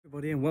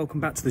Everybody, and welcome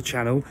back to the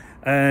channel.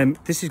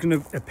 This is going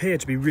to appear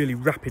to be really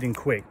rapid and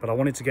quick, but I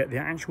wanted to get the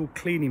actual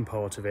cleaning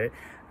part of it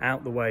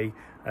out the way,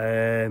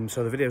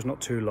 so the video is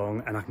not too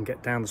long and I can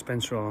get down the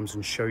Spencer arms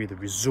and show you the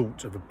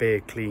result of a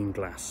beer clean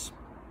glass.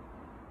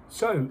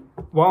 So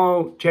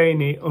while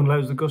Janie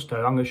unloads the Gusto,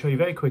 I'm going to show you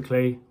very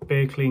quickly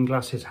beer clean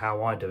glasses,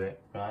 how I do it.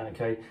 Right,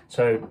 okay,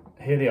 so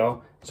here they are.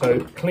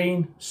 So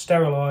clean,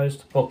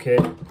 sterilised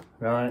bucket,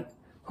 right,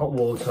 hot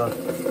water,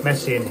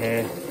 messy in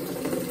here,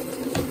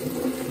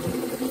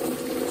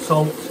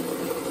 salt,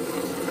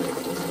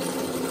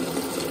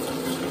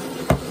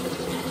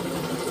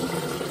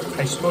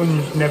 a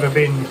sponge never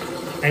been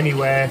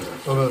anywhere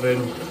other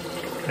than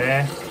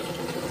there,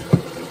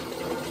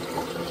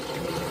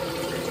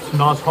 some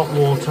nice hot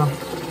water,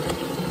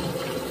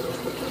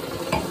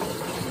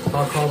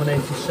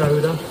 bicarbonated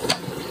soda,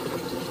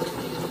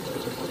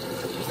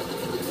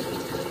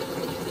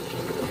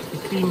 a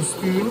clean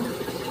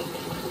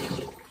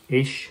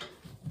spoon-ish.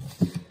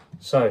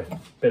 So,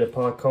 bit of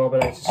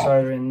bicarbonated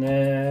soda in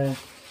there,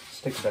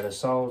 stick a bit of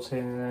salt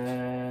in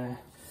there,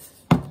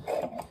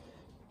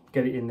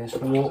 get it in this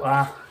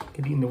water,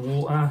 get it in the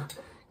water,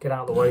 get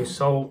out of the way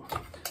salt,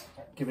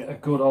 give it a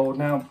good old,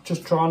 now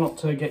just try not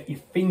to get your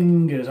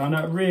fingers, I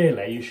know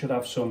really you should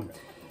have some,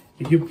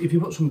 if you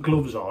put some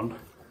gloves on,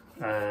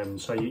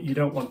 so you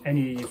don't want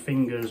any of your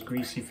fingers,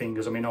 greasy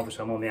fingers. I mean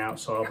obviously I'm on the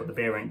outside, but the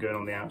beer ain't going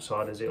on the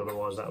outside, is it?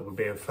 Otherwise that would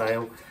be a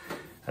fail.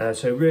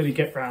 So really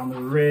get round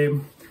the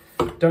rim.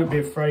 Don't be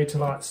afraid to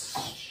like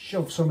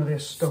shove some of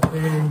this stuff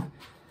in.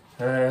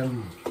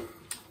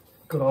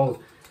 Good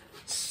old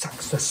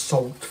sacks of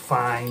salt,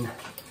 fine.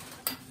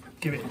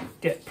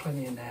 Get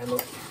plenty in there,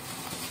 look.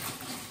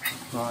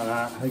 Like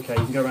that. Okay,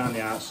 you can go around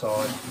the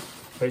outside.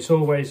 But it's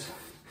always,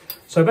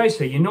 so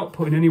basically you're not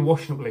putting any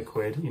washing up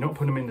liquid, you're not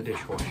putting them in the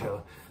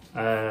dishwasher.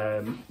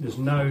 There's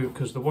no,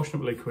 because the washing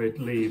up liquid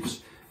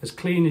leaves, as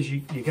clean as you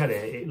get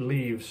it, it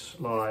leaves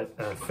like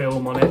a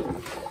film on it.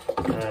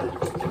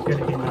 Get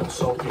it in that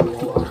salty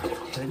water,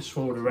 let it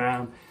swirl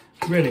around,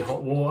 really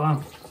hot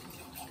water.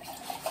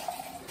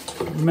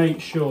 Make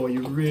sure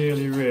you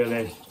really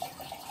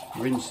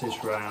rinse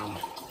this round.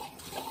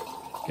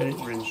 Get it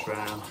rinsed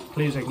round.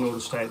 Please ignore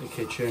the state of the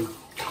kitchen.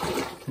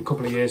 In a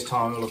couple of years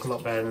time it'll look a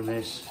lot better than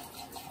this.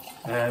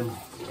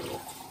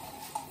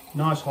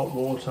 Nice hot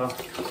water.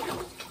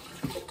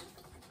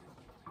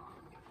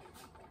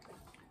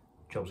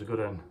 Job's a good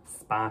one.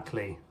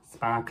 Sparkly.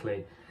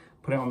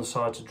 Put it on the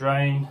side to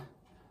drain.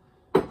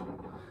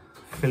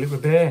 Fill it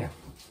with beer.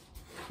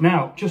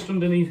 Now, just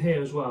underneath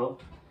here as well,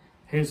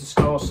 here's the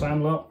star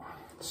sand, look.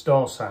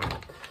 Star sand.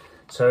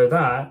 So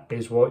that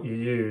is what you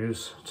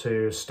use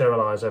to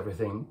sterilise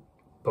everything,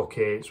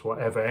 buckets,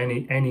 whatever,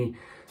 any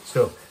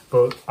stuff.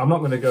 But I'm not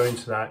going to go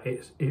into that.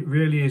 It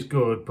really is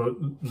good, but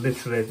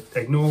literally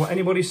ignore what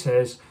anybody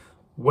says.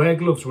 Wear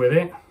gloves with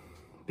it,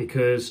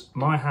 because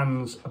my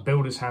hands are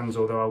builder's hands,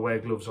 although I wear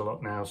gloves a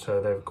lot now,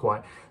 so they're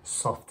quite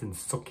soft and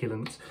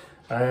succulent.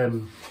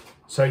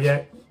 So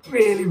yeah,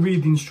 really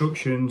read the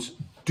instructions,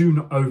 do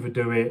not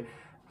overdo it.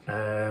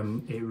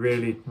 It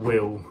really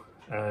will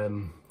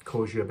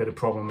cause you a bit of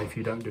problem if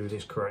you don't do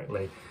this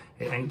correctly.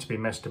 It ain't to be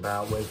messed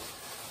about with.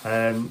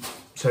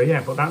 So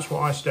yeah, but that's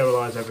what I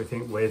sterilise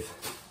everything with.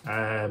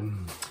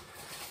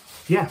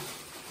 Yeah,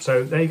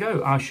 so there you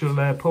go. I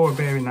shall pour a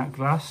beer in that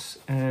glass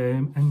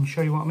and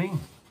show you what I mean.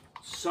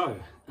 So,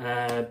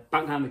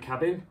 back down the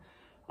cabin,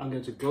 I'm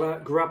going to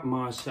grab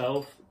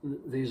myself,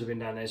 these have been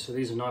down there, so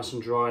these are nice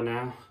and dry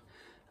now.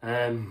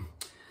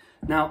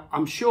 Now,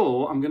 I'm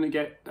sure I'm going to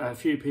get a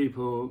few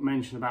people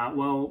mention about,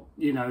 well,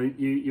 you know,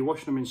 you're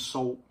washing them in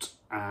salt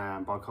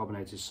and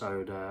bicarbonated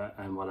soda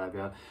and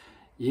whatever.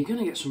 You're going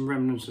to get some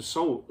remnants of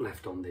salt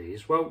left on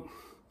these. Well,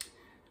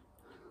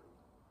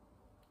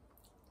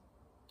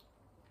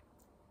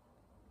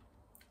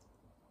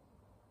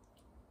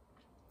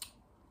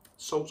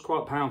 salt's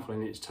quite powerful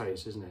in its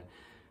taste, isn't it?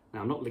 Now,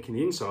 I'm not licking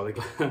the inside of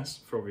the glass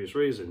for obvious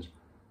reasons,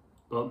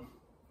 but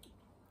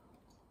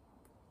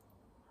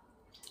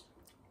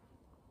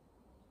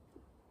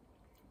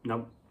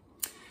no,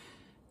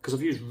 because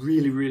I've used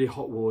really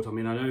hot water. I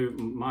mean, I know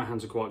my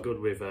hands are quite good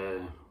with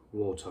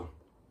water,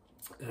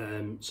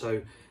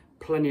 so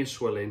plenty of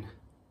swelling,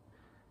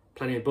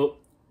 but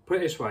put it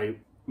this way,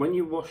 when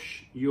you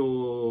wash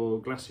your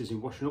glasses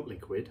in washing up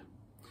liquid,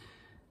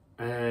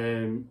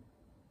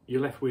 you're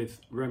left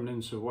with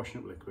remnants of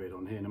washing up liquid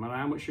on here. No matter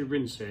how much you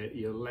rinse it,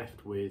 you're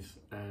left with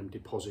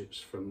deposits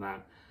from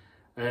that.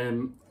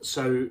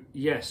 So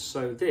yes,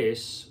 so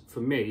this for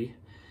me,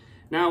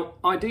 now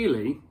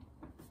ideally,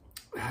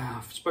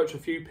 I've spoke to a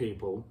few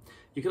people,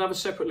 you can have a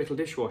separate little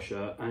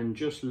dishwasher and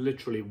just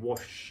literally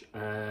wash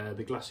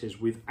the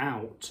glasses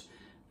without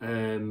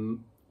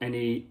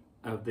any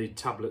of the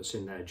tablets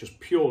in there. Just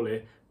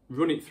purely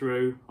run it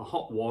through a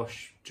hot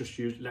wash, just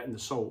letting the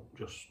salt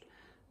just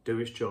do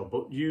its job,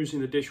 but using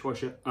the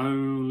dishwasher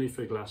only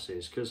for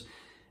glasses, because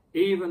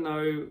even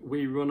though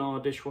we run our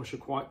dishwasher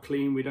quite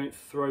clean, we don't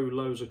throw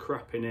loads of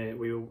crap in it,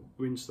 we'll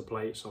rinse the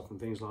plates off and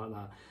things like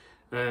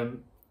that,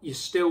 you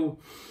still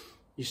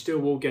you still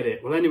will get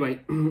it. Well, anyway,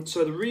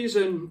 so the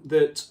reason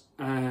that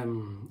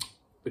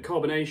the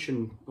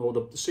carbonation or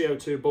the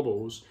CO2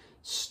 bubbles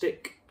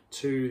stick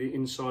to the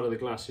inside of the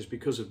glass is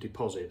because of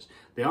deposits.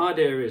 The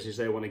idea is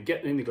they want to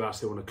get in the glass,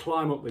 they want to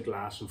climb up the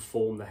glass and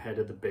form the head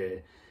of the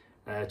beer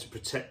to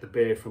protect the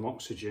beer from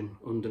oxygen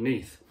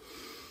underneath.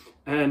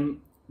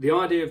 The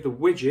idea of the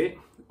widget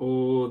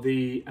or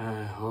the,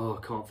 I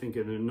can't think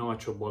of the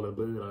nitro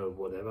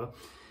whatever,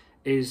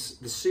 is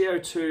the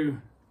CO2,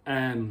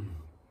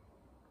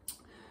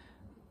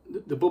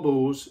 the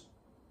bubbles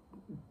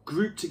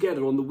group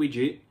together on the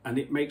widget and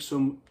it makes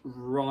them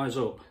rise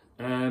up.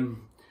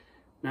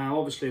 Now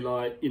obviously,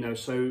 like, you know,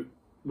 so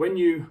when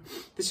you,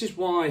 this is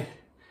why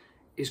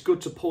it's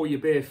good to pour your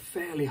beer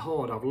fairly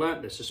hard. I've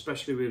learnt this,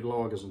 especially with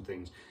lagers and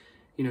things,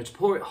 you know, to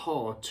pour it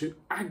hard, to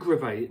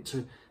aggravate,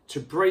 to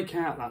break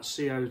out that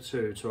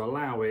CO2, to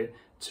allow it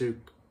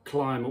to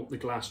climb up the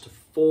glass, to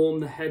form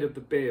the head of the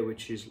beer,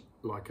 which is,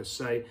 like I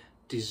say,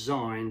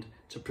 designed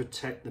to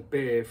protect the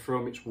beer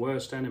from its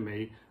worst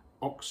enemy,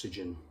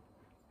 oxygen,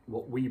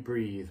 what we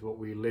breathe, what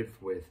we live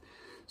with.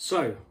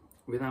 So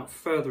without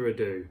further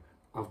ado,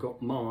 I've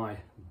got my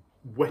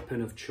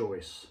weapon of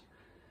choice.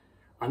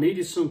 I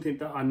needed something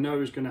that I know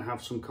is going to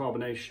have some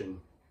carbonation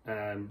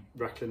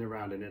rattling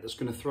around in it, that's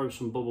going to throw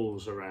some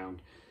bubbles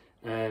around.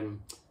 I've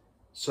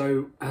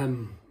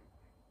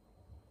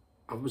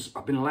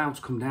been allowed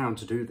to come down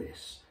to do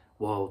this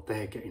while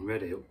they're getting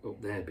ready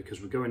up there,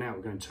 because we're going out,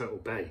 we're going to Turtle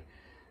Bay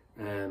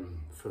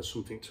for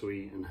something to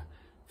eat and a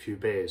few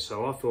beers.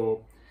 So I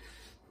thought,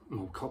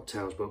 well,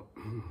 cocktails, but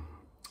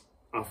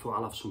I thought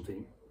I'll have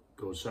something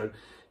good. So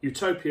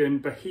Utopian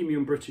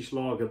Bohemian British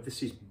Lager,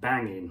 this is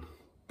banging,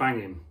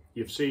 banging.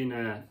 You've seen,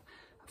 I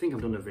think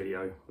I've done a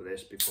video with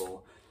this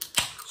before.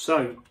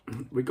 So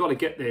we've got to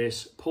get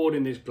this poured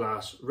in this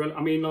glass.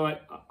 I mean,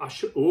 like, I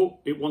should, oh,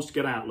 it wants to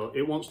get out, look,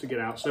 it wants to get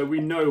out. So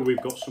we know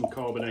we've got some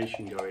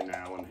carbonation going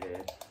now on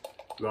here.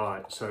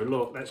 Right, so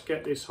look, let's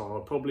get this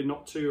hard, probably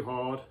not too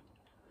hard.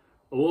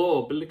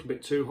 Oh, a little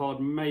bit too hard,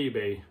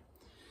 maybe.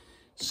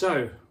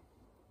 So,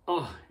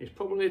 oh, it's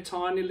probably a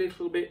tiny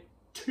little bit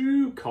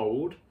too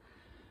cold.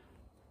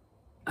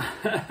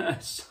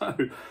 So,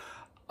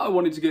 I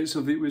wanted to get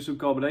something with some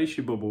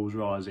carbonation bubbles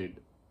rising.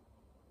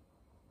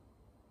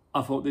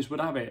 I thought this would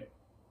have it,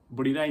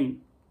 but it ain't.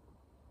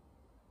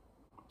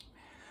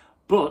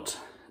 But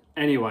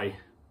anyway,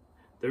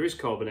 there is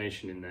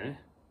carbonation in there.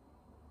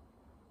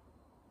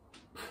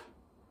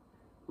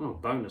 Oh,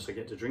 bonus, I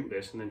get to drink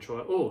this and then try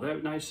it. Oh, there,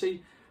 now you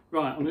see,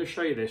 right, I'm going to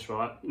show you this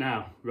right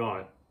now,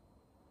 right.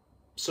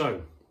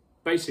 So,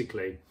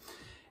 basically,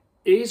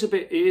 it is a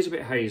bit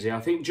hazy. I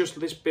think just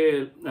this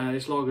beer,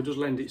 this lager does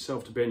lend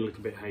itself to being a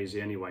little bit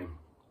hazy anyway.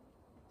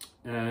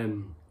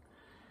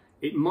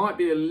 It might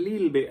be a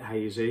little bit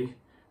hazy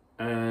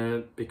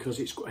because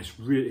it's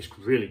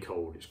really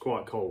cold. It's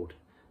quite cold,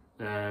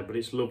 but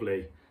it's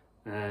lovely.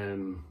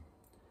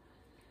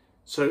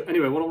 So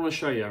anyway, what I want to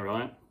show you,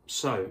 right?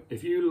 So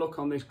if you look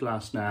on this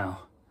glass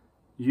now,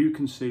 you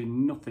can see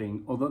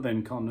nothing other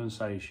than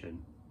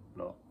condensation.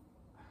 Look,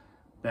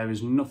 there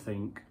is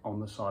nothing on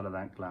the side of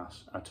that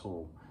glass at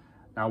all.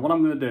 Now what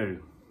I'm going to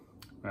do,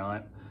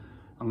 right?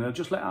 I'm going to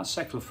just let that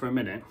settle for a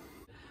minute.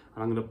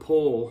 And I'm going to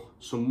pour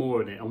some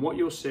more in it, and what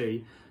you'll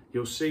see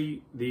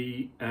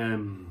the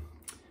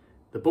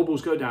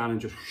bubbles go down and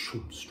just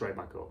straight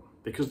back up,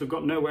 because they've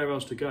got nowhere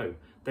else to go.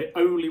 They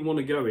only want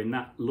to go in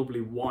that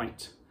lovely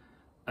white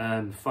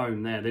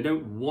foam there. They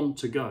don't want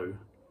to go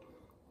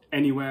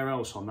anywhere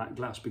else on that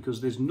glass,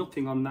 because there's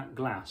nothing on that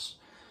glass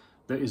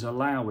that is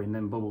allowing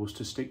them bubbles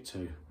to stick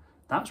to.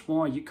 That's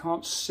why you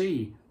can't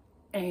see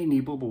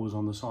any bubbles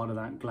on the side of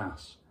that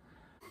glass.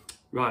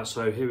 Right,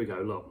 so here we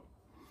go, look.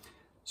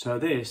 So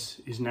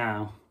this is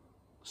now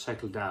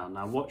settled down.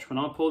 Now watch, when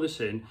I pour this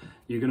in,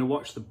 you're going to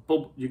watch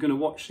you're going to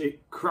watch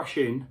it crash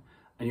in,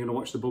 and you're going to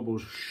watch the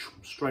bubbles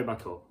straight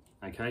back up.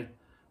 Okay,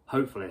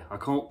 hopefully. I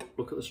can't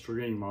look at the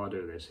stream while I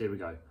do this. Here we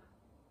go.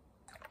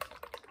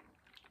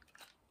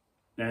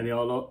 There they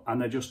are, look,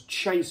 and they're just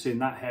chasing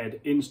that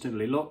head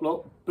instantly. Look,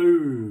 look,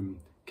 boom.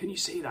 Can you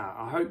see that?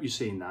 I hope you've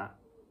seen that.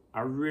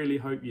 I really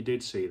hope you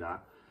did see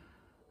that.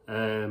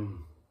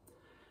 I'm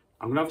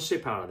going to have a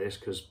sip out of this,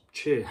 because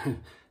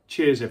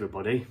cheers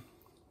everybody.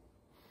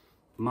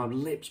 My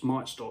lips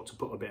might start to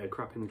put a bit of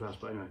crap in the glass,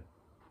 but anyway.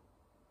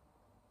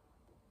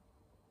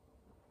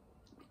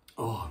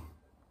 Oh,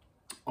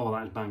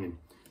 that is banging.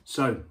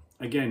 So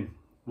again,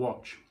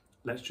 watch.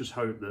 Let's just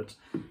hope that,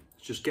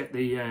 let's just get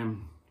the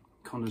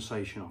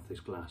condensation off this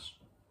glass.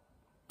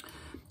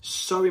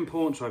 So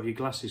important to have your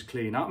glasses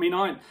clean. I mean,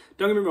 don't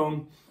get me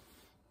wrong,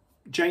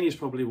 Janie's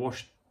probably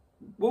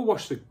we'll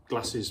wash the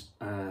glasses,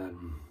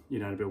 you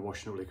know, a bit of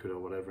washing up liquid or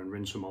whatever, and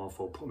rinse them off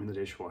or put them in the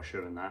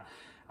dishwasher and that.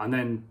 And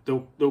then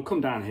they'll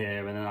come down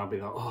here, and then I'll be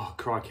like, oh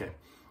crikey,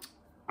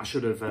 I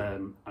should have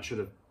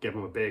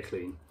given them a beer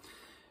clean.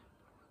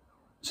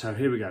 So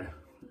here we go.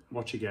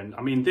 Watch again.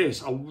 I mean,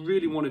 this, I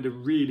really wanted a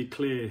really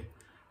clear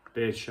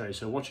beer show.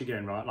 So watch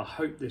again, right? And I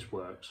hope this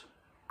works.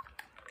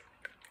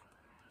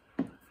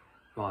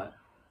 Right.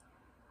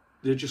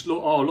 They just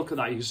look, oh, look at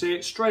that. You can see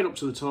it straight up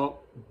to the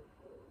top.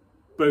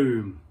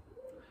 Boom.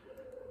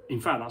 In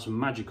fact, that's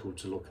magical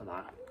to look at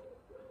that.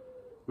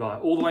 Right,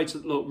 all the way to,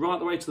 look, right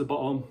the way to the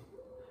bottom,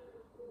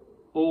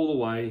 all the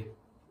way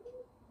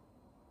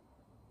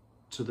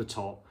to the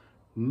top.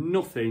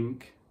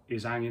 Nothing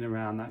is hanging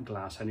around that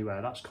glass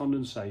anywhere. That's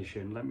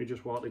condensation. Let me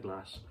just wipe the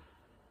glass.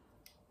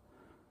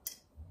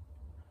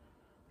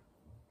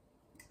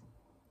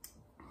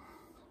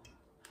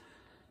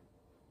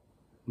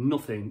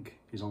 Nothing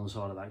is on the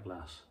side of that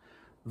glass.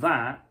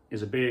 That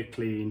is a beer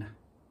clean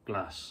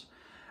glass.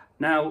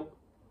 Now,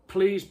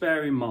 please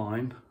bear in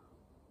mind,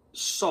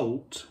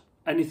 salt,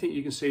 anything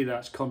you can see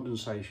that's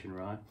condensation,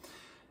 right?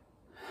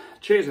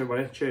 Cheers,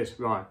 everybody. Cheers.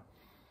 Right.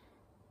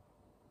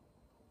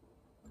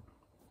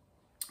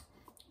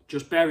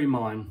 Just bear in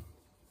mind,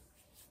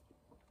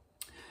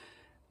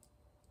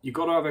 you've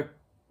got to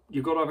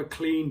have a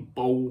clean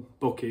bowl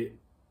bucket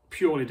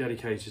purely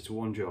dedicated to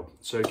one job.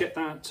 So get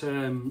that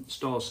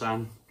Star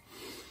San,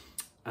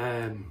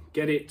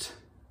 get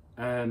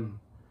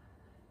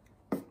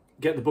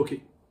the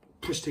bucket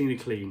pristinely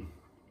clean.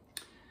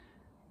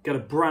 Get a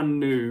brand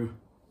new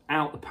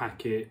out the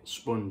packet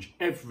sponge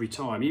every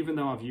time, even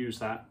though I've used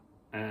that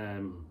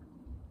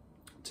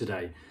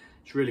today.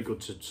 It's really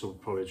good to sort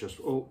of probably just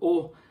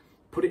or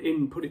put it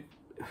in,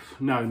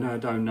 no,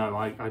 don't know.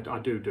 I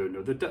do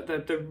know the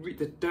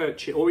dirt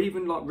chip, or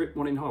even like rip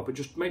one in half, but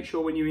just make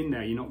sure when you're in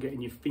there you're not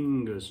getting your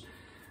fingers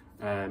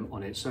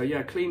on it. So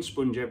yeah, clean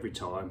sponge every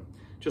time,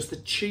 just the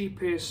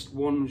cheapest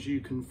ones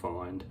you can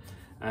find,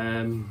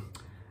 and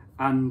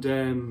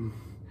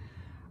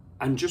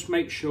just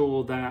make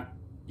sure that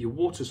your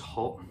water's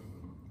hot.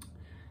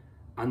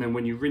 And then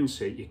when you rinse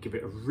it, you give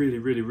it a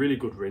really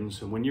good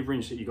rinse. And when you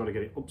rinse it, you've got to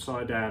get it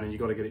upside down and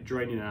you've got to get it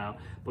draining out.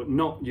 But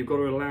you've got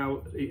to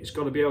allow, it's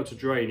got to be able to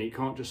drain. It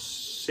can't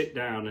just sit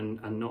down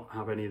and not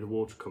have any of the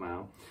water come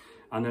out.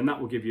 And then that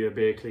will give you a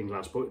beer clean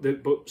glass.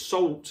 But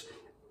salt,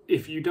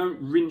 if you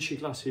don't rinse your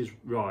glasses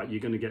right,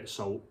 you're going to get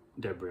salt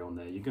debris on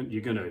there.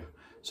 You're going to.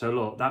 So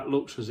look, that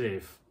looks as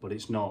if, but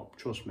it's not.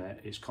 Trust me,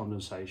 it's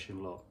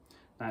condensation. Look,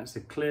 that's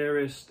the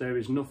clearest. There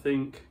is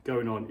nothing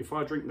going on. If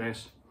I drink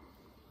this,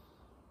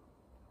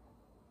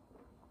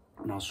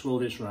 and I'll swirl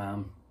this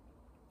round,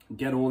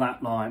 get all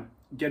that light,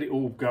 get it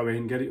all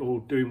going, get it all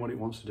doing what it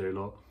wants to do.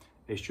 Look,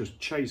 it's just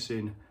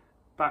chasing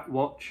back,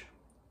 watch,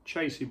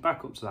 chasing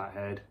back up to that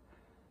head.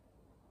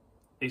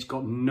 It's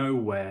got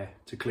nowhere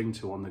to cling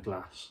to on the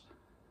glass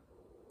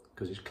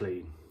because it's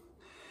clean.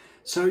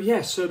 So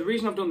yes, so the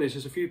reason I've done this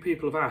is a few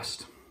people have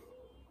asked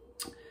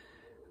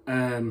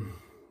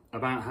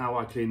about how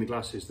I clean the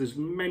glasses. There's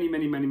many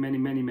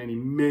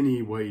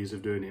ways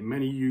of doing it,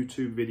 many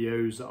YouTube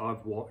videos that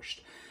I've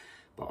watched.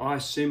 But I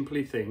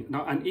simply think,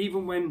 no, and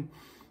even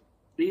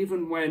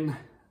when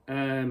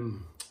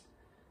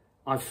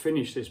I've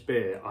finished this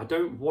beer, I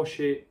don't wash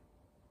it.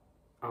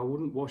 I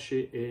wouldn't wash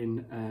it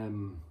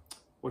in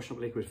washing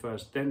up liquid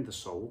first, then the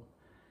salt.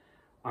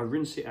 I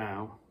rinse it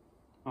out.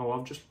 Oh,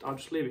 I'll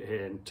just leave it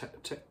here and 10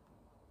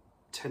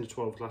 to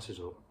 12 glasses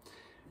up.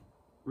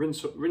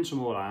 Rinse them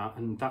all out,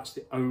 and that's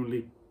the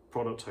only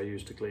product I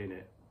use to clean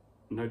it.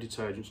 No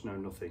detergents, no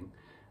nothing,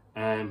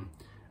 and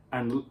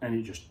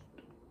it just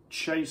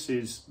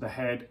chases the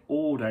head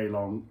all day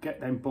long. Get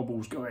them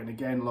bubbles going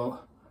again,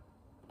 look.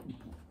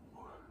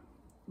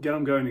 Get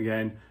them going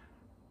again.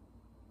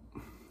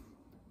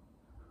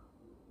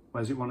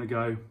 Where does it want to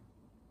go?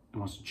 It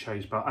wants to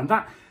chase back,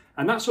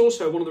 and that's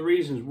also one of the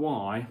reasons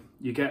why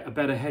you get a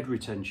better head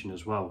retention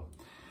as well.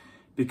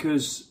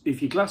 Because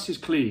if your glass is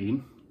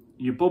clean,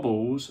 your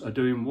bubbles are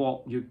doing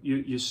what your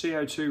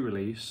CO2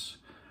 release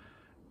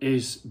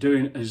is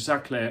doing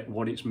exactly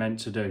what it's meant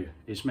to do.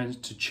 It's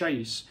meant to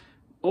chase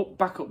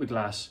back up the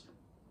glass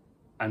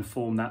and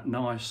form that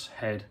nice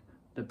head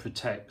that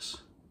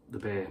protects the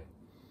beer.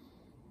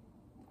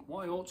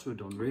 What I ought to have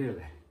done,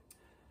 really,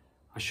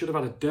 I should have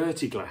had a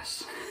dirty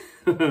glass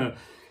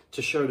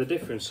to show the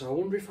difference. So I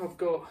wonder if I've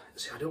got,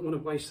 see, I don't want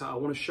to waste that. I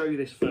want to show you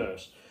this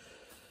first.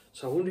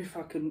 So I wonder if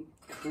I can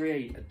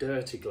create a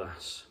dirty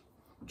glass,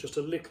 just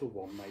a little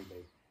one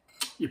maybe.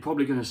 You're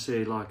probably going to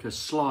see like a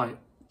slight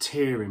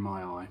tear in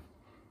my eye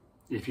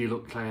if you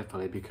look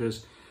carefully,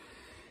 because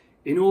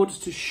in order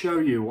to show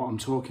you what I'm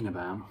talking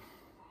about,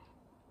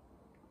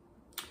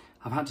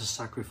 I've had to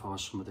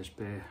sacrifice some of this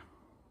beer.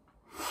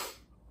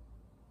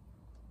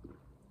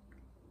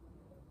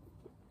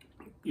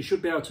 You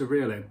should be able to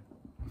really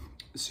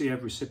see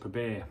every sip of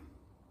beer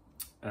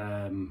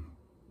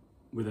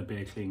with a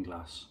beer clean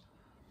glass.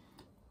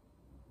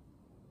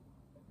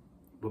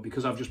 But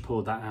because I've just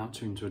poured that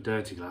out into a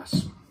dirty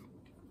glass,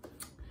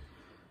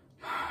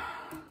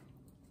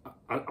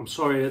 I'm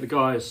sorry, the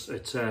guys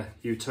at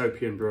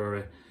Utopian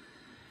Brewery,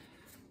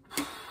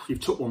 you've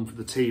took one for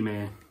the team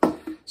here.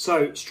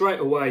 So straight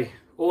away,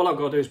 all I've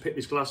got to do is pick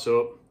this glass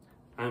up,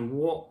 and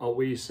what are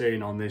we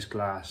seeing on this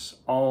glass?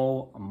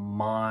 Oh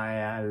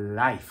my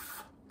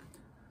life.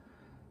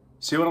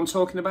 See what I'm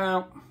talking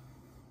about?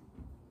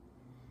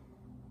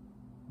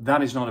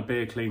 That is not a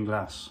beer clean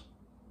glass.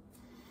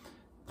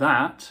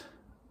 That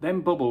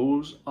them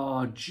bubbles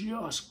are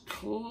just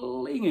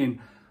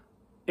clinging.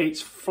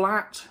 It's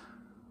flat.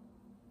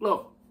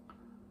 Look,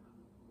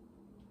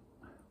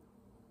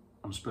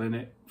 I'm spilling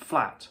it.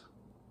 Flat.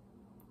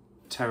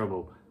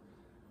 Terrible.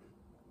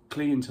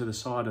 Clinging to the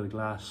side of the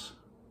glass.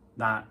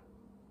 That.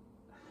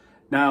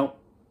 Now,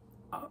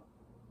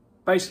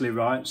 basically,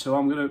 right. So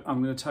I'm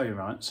gonna tell you,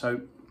 right.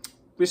 So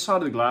this side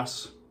of the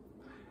glass.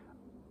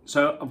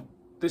 So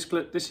this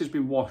has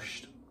been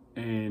washed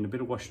in a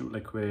bit of washing up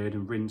liquid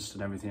and rinsed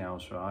and everything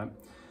else, right?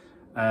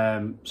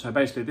 So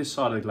basically, this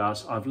side of the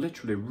glass, I've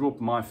literally rubbed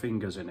my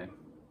fingers in it,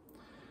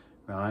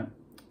 right?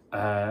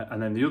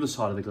 And then the other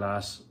side of the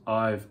glass,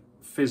 I've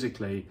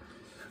physically,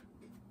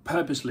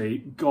 purposely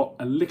got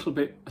a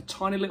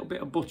tiny little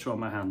bit of butter on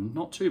my hand,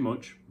 not too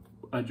much.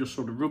 I just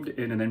sort of rubbed it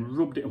in and then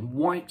rubbed it and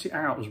wiped it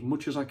out as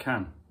much as I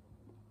can.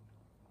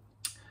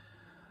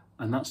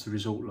 And that's the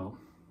result, look.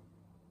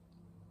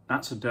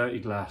 That's a dirty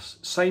glass.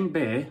 Same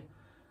beer.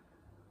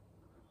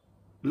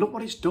 Look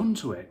what it's done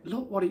to it.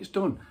 Look what it's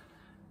done.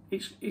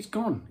 It's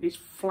gone. It's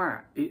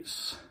flat.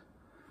 It's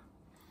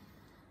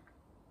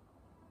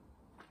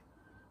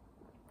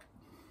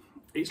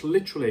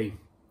literally,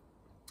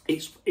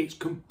 it's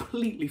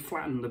completely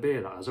flattened the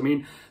beer, that has. I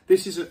mean,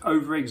 this is an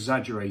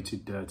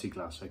over-exaggerated dirty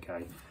glass,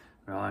 okay,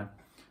 right?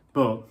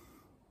 But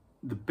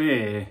the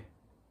beer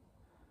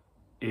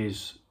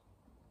is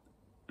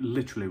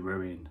literally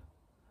ruined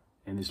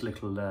in this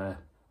little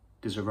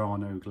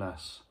Disaronno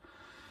glass.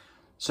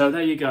 So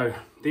there you go.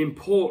 The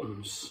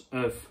importance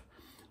of,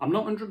 I'm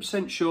not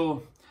 100%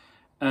 sure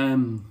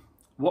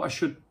what I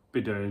should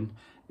be doing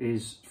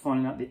is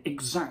finding out the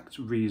exact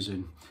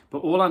reason. But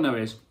all I know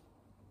is,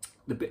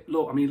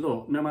 look,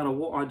 no matter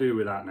what I do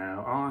with that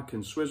now, I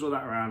can swizzle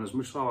that around as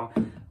much as I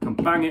can,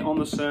 bang it on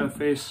the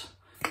surface.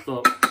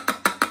 Look,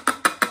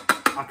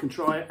 I can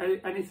try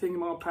anything in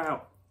my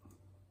power,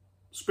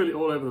 spill it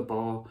all over the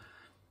bar,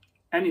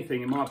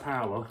 anything in my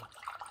power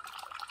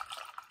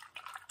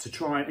to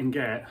try and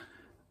get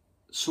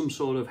some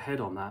sort of head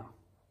on that.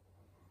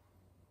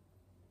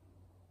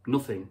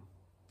 Nothing.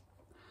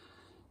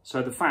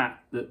 So the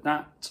fact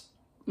that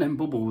them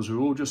bubbles are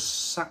all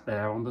just sat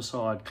there on the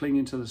side,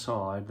 clinging to the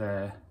side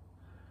there.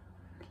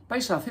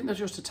 Basically, I think they're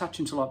just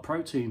attaching to like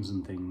proteins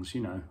and things,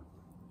 you know.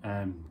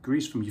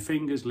 Grease from your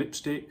fingers,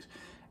 lipstick,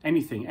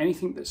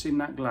 anything that's in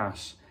that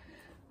glass.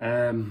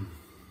 And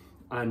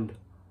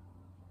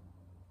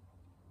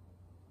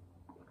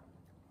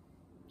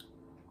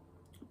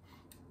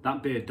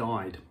that beer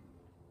died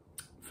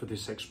for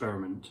this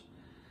experiment.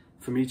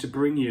 For me to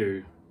bring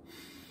you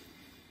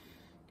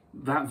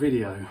that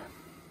video,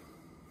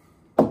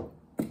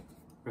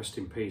 rest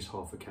in peace,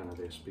 half a can of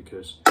this,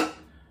 because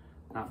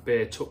that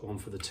beer took one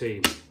for the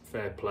team.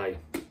 Fair play,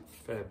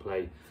 fair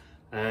play.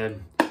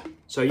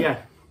 So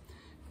yeah,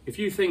 if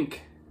you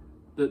think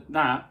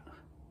that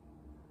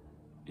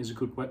is a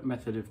good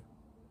method of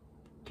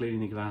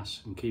cleaning the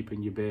glass and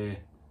keeping your beer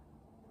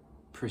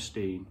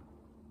pristine,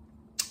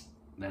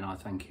 then I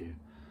thank you.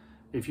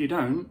 If you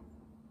don't,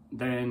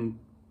 then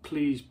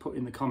please put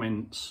in the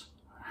comments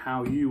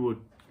how you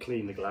would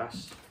clean the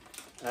glass,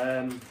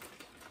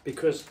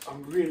 because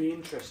I'm really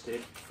interested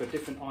for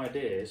different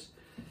ideas,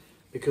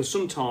 because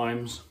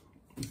sometimes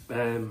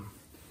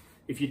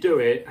if you do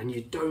it and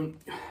you don't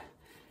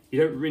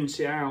rinse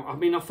it out. I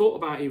mean, I thought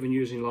about even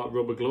using like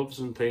rubber gloves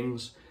and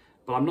things,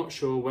 but I'm not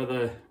sure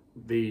whether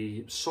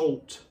the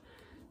salt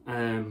or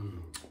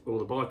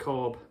the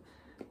bicarb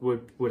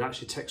would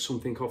actually take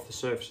something off the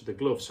surface of the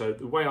glove. So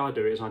the way I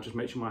do it is I just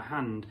make sure my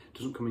hand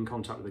doesn't come in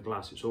contact with the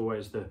glass. It's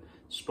always the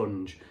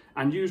sponge,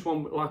 and use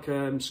one like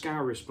a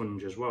scouring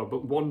sponge as well,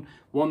 but one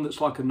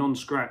that's like a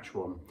non-scratch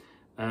one.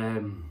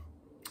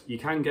 You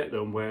can get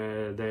them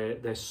where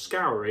they're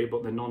scoury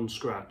but they're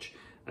non-scratch,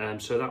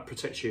 so that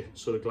protects your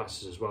sort of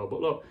glasses as well.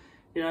 But look,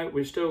 you know,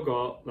 we've still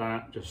got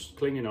that just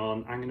clinging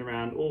on, hanging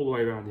around all the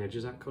way around the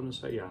edges. That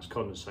condensation, yeah, it's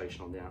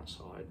condensation on the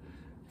outside.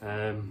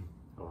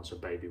 Oh, it's a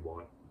baby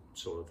white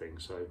sort of thing.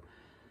 So,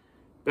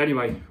 but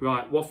anyway,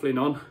 right, waffling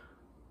on.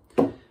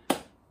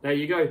 There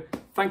you go.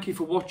 Thank you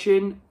for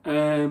watching.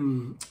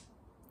 I'm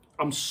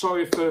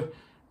sorry for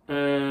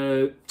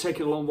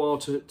taking a long while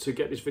to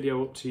get this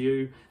video up to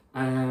you.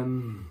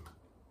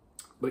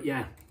 But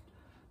yeah,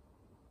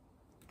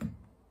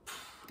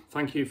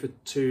 thank you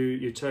to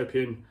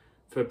Utopian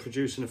for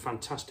producing a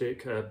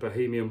fantastic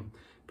Bohemian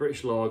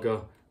British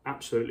lager.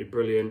 Absolutely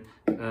brilliant.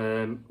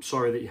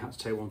 Sorry that you had to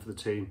take one for the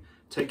team.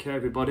 Take care,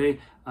 everybody,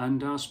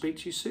 and I'll speak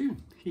to you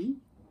soon.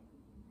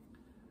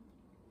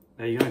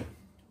 There you go.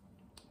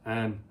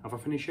 Have I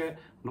finished yet?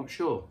 I'm not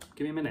sure.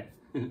 Give me a minute.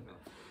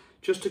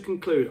 Just to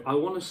conclude, I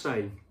want to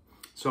say,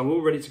 so I'm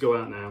all ready to go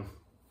out now,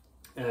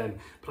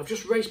 but I've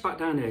just raced back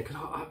down here because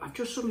I've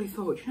just suddenly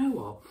thought, you know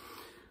what?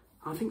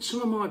 I think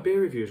some of my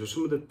beer reviews or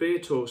some of the beer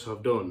talks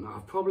I've done,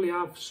 I probably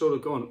have sort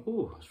of gone,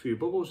 oh, there's a few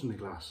bubbles in the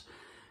glass.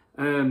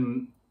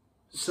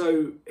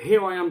 So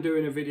here I am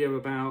doing a video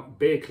about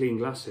beer clean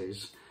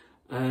glasses,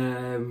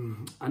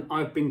 and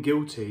I've been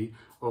guilty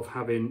of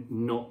having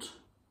not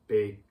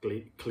beer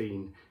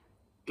clean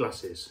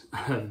glasses.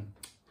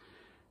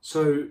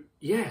 So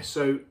yeah,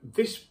 so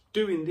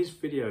doing this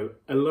video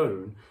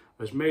alone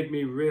has made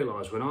me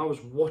realise when I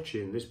was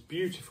watching this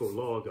beautiful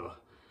lager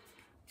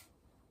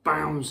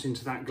bounce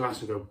into that glass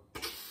and go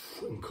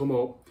and come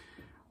up,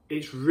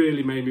 it's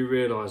really made me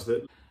realise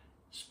that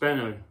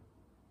Speno,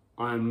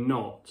 I am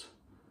not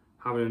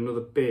having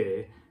another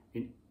beer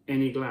in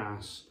any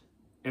glass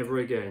ever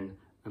again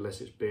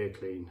unless it's beer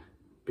clean.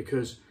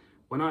 Because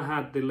when I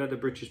had the leather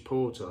British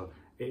Porter,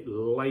 it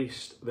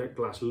laced that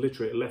glass,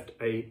 literally it left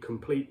a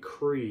complete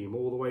cream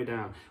all the way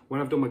down.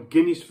 When I've done my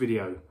Guinness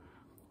video,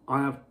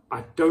 I'm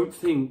not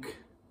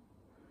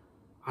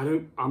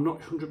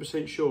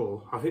 100%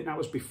 sure. I think that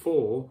was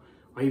before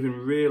I even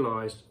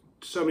realised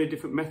so many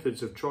different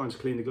methods of trying to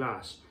clean the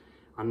glass.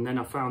 And then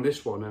I found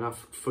this one and I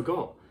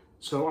forgot.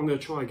 So I'm going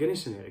to try a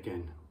Guinness in it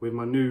again with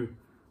my new,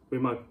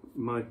 well,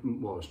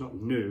 it's not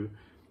new,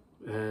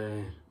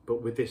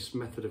 but with this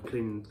method of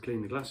cleaning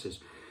the glasses.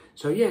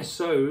 So yes,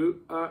 so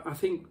I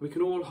think we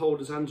can all hold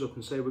our hands up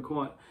and say we're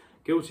quite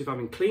guilty of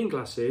having clean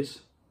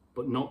glasses,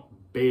 but not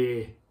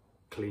beer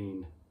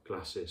clean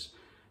glasses.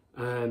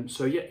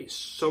 So yeah, it's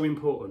so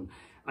important.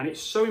 And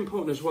it's so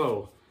important as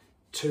well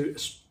to,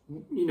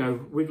 you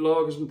know, with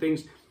lagers and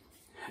things,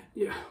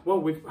 yeah, well,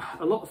 with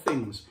a lot of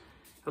things,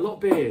 a lot of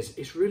beers,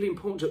 it's really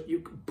important that you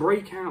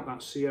break out that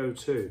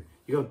CO2.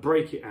 You got to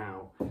break it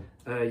out.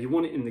 You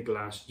want it in the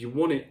glass, you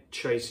want it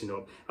chasing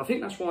up. I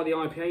think that's why the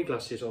IPA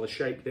glasses are the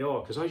shape they are,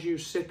 because as you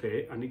sip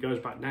it and it goes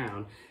back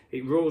down,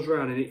 it rolls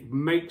around and it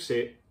makes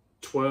it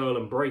twirl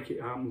and break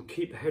it out and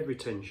keep the head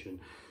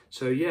retention.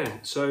 So yeah,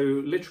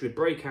 so literally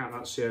break out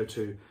that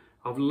CO2.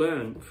 I've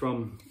learned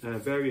from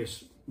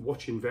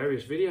watching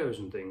various videos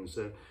and things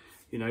that,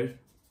 you know,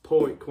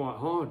 pour it quite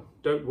hard.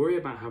 Don't worry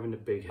about having a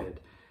big head.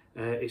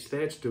 It's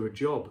there to do a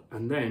job.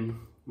 And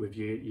then with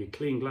your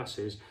clean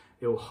glasses,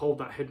 it will hold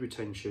that head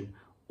retention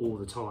all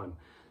the time.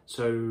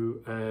 So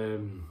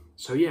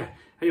so yeah,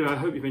 anyway, I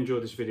hope you've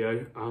enjoyed this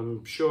video.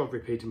 I'm sure I've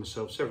repeated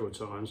myself several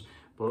times,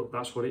 but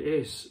that's what it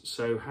is.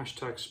 So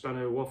hashtag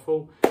Speno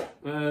Waffle.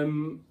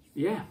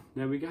 Yeah,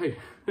 there we go.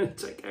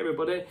 Take care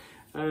everybody.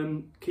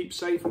 Keep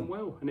safe and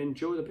well and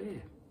enjoy the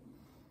beer.